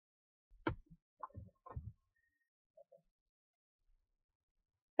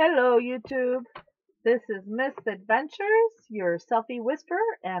Hello, YouTube. This is Miss Adventures, your selfie whisperer,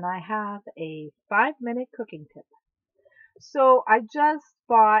 and I have a 5-minute cooking tip. So I just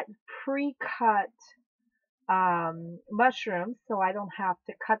bought pre-cut mushrooms, so I don't have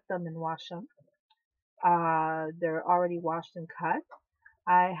to cut them and wash them. They're already washed and cut.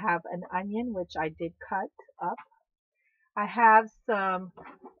 I have an onion, which I did cut up. I have uh,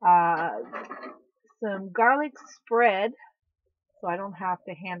 some garlic spread, so I don't have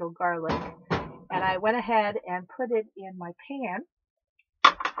to handle garlic. And I went ahead and put it in my pan.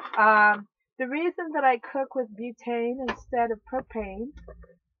 The reason that I cook with butane instead of propane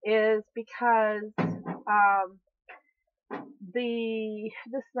is because this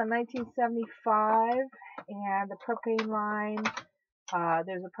is a 1975 and the propane line.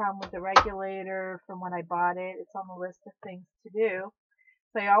 There's a problem with the regulator from when I bought it. It's on the list of things to do.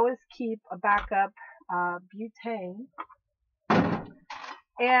 So I always keep a backup butane.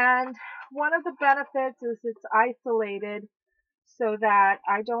 And one of the benefits is it's isolated so that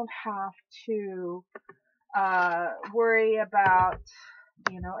I don't have to worry about,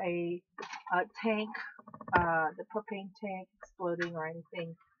 a tank, the propane tank exploding or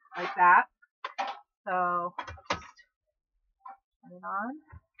anything like that. So just turn it on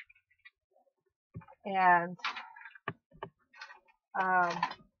and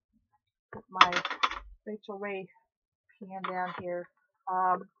put my Rachel Ray pan down here.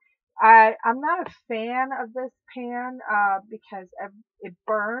 I'm not a fan of this pan because it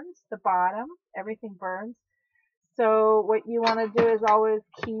burns the bottom. Everything burns. So what you want to do is always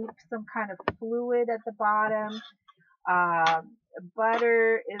keep some kind of fluid at the bottom.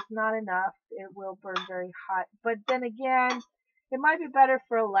 Butter is not enough. It will burn very hot. But then again, it might be better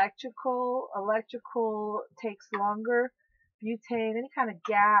for electrical. Electrical takes longer. Butane, any kind of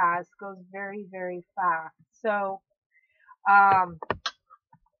gas, goes very, very fast. So,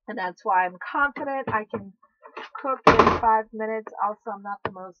 and that's why I'm confident I can cook in 5 minutes. Also, I'm not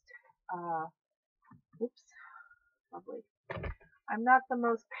the most, oops, lovely. I'm not the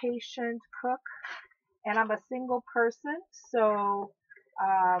most patient cook, and I'm a single person, so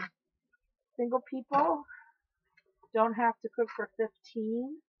single people don't have to cook for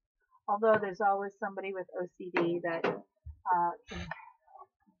 15, although there's always somebody with OCD that can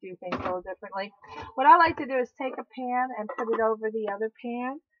do things a little differently. What I like to do is take a pan and put it over the other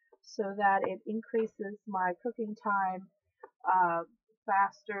pan so that it increases my cooking time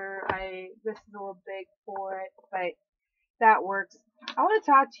faster. This is a little big for it, but that works. I want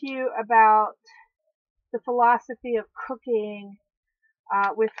to talk to you about the philosophy of cooking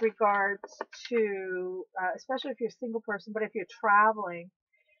with regards to, especially if you're a single person, but if you're traveling.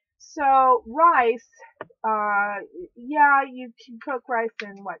 So rice, yeah, you can cook rice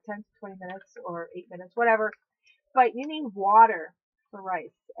in what, 10 to 20 minutes or 8 minutes, whatever, but you need water for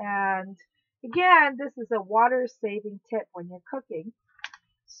rice. And again, this is a water saving tip when you're cooking.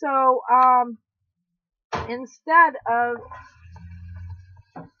 So instead of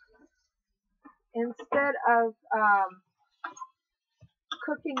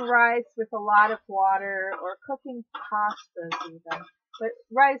cooking rice with a lot of water or cooking pastas even, but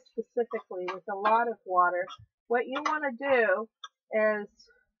rice specifically with a lot of water, what you want to do is,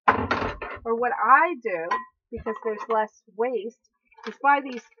 or what I do, because there's less waste, is buy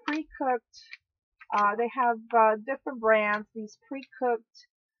these pre-cooked, they have different brands, these pre-cooked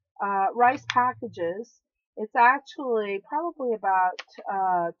rice packages. It's actually probably about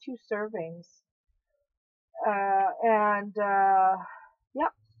 2 servings.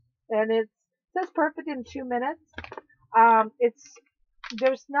 Yep, and it says perfect in 2 minutes.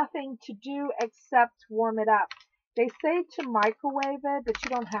 There's nothing to do except warm it up. They say to microwave it, but you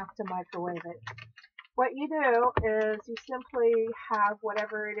don't have to microwave it. What you do is you simply have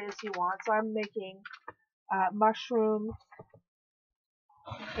whatever it is you want. So I'm making mushrooms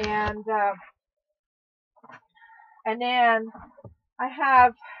and then I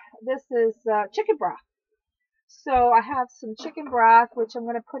have, this is chicken broth. So I have some chicken broth, which I'm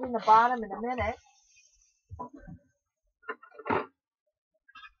going to put in the bottom in a minute.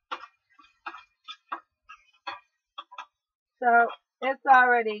 So it's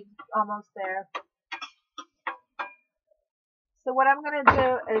already almost there. So what I'm going to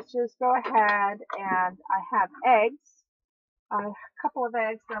do is just go ahead and I have eggs, a couple of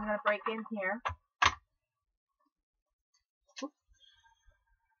eggs that I'm going to break in here.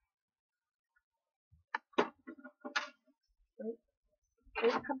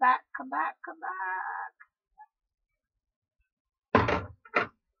 Wait, come back, come back, come back.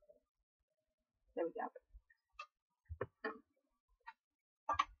 There we go.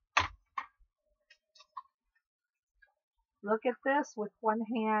 Look at this with one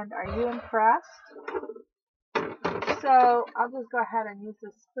hand. Are you impressed? So I'll just go ahead and use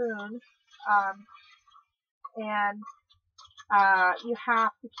the spoon. And you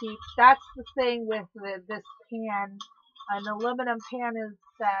have to keep, that's the thing with this pan. An aluminum pan is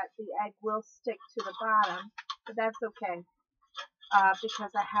that the egg will stick to the bottom, but that's okay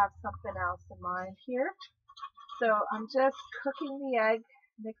because I have something else in mind here. So I'm just cooking the egg,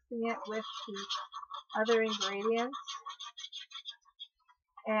 mixing it with the other ingredients,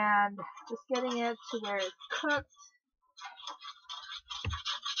 and just getting it to where it's cooked.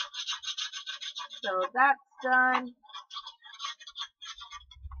 So that's done.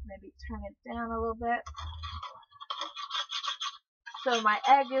 Maybe turn it down a little bit. So my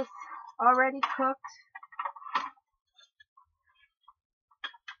egg is already cooked.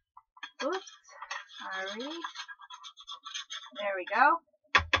 Oops, sorry. There we go.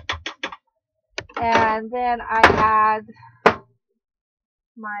 And then I add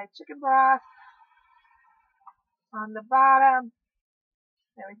my chicken broth on the bottom.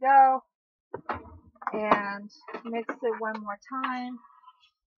 There we go. And mix it one more time.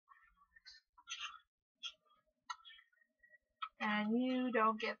 And you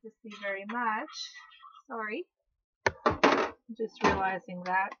don't get to see very much. Sorry. Just realizing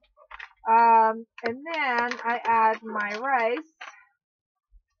that. And then I add my rice.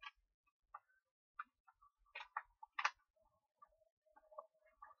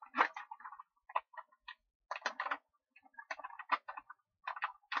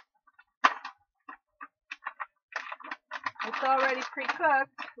 It's already pre-cooked.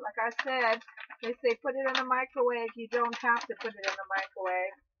 Like I said, they say put it in the microwave. You don't have to put it in the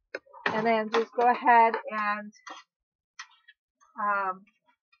microwave. And then just go ahead and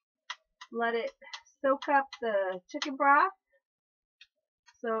let it soak up the chicken broth.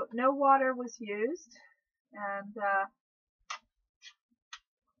 So no water was used. And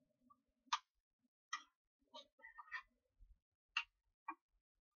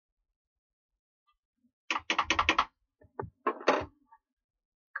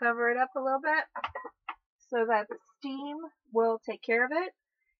cover it up a little bit so that the steam will take care of it.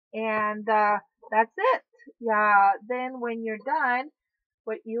 And that's it. Yeah. Then when you're done,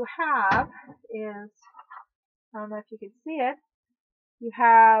 what you have is, I don't know if you can see it, you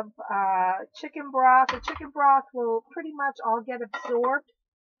have chicken broth. The chicken broth will pretty much all get absorbed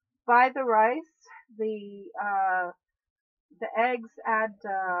by the rice. The eggs add,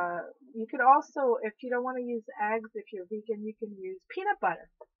 you could also, if you don't want to use eggs, if you're vegan, you can use peanut butter.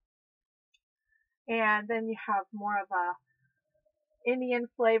 And then you have more of a Indian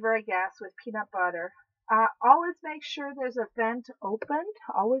flavor, I guess, with peanut butter. Always make sure there's a vent opened.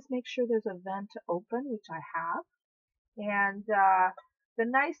 Always make sure there's a vent open, which I have. And the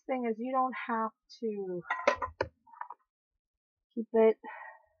nice thing is you don't have to keep it.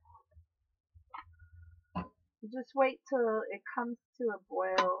 You just wait till it comes to a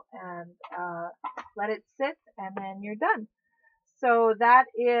boil and let it sit, and then you're done. So that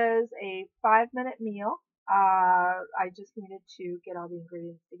is a 5-minute meal. I just needed to get all the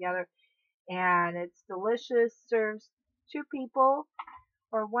ingredients together, and it's delicious. Serves 2 people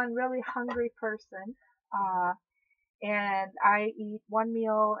or one really hungry person. And I eat 1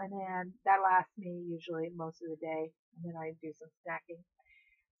 meal, and then that lasts me usually most of the day, and then I do some snacking.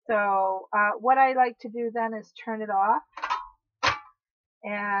 So what I like to do then is turn it off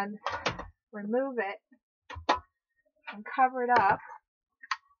and remove it and cover it up.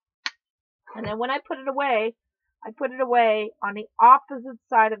 And then when I put it away on the opposite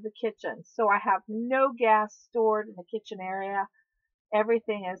side of the kitchen. So I have no gas stored in the kitchen area.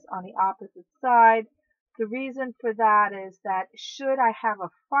 Everything is on the opposite side. The reason for that is that should I have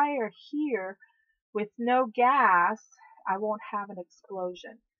a fire here with no gas, I won't have an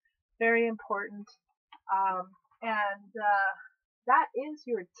explosion. Very important. And that is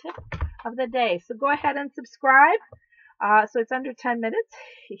your tip of the day. So go ahead and subscribe. So it's under 10 minutes.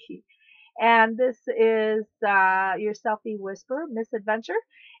 And this is your Selfie Whisperer, Misadventure.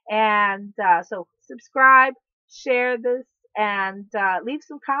 And so subscribe, share this, and leave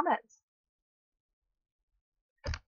some comments.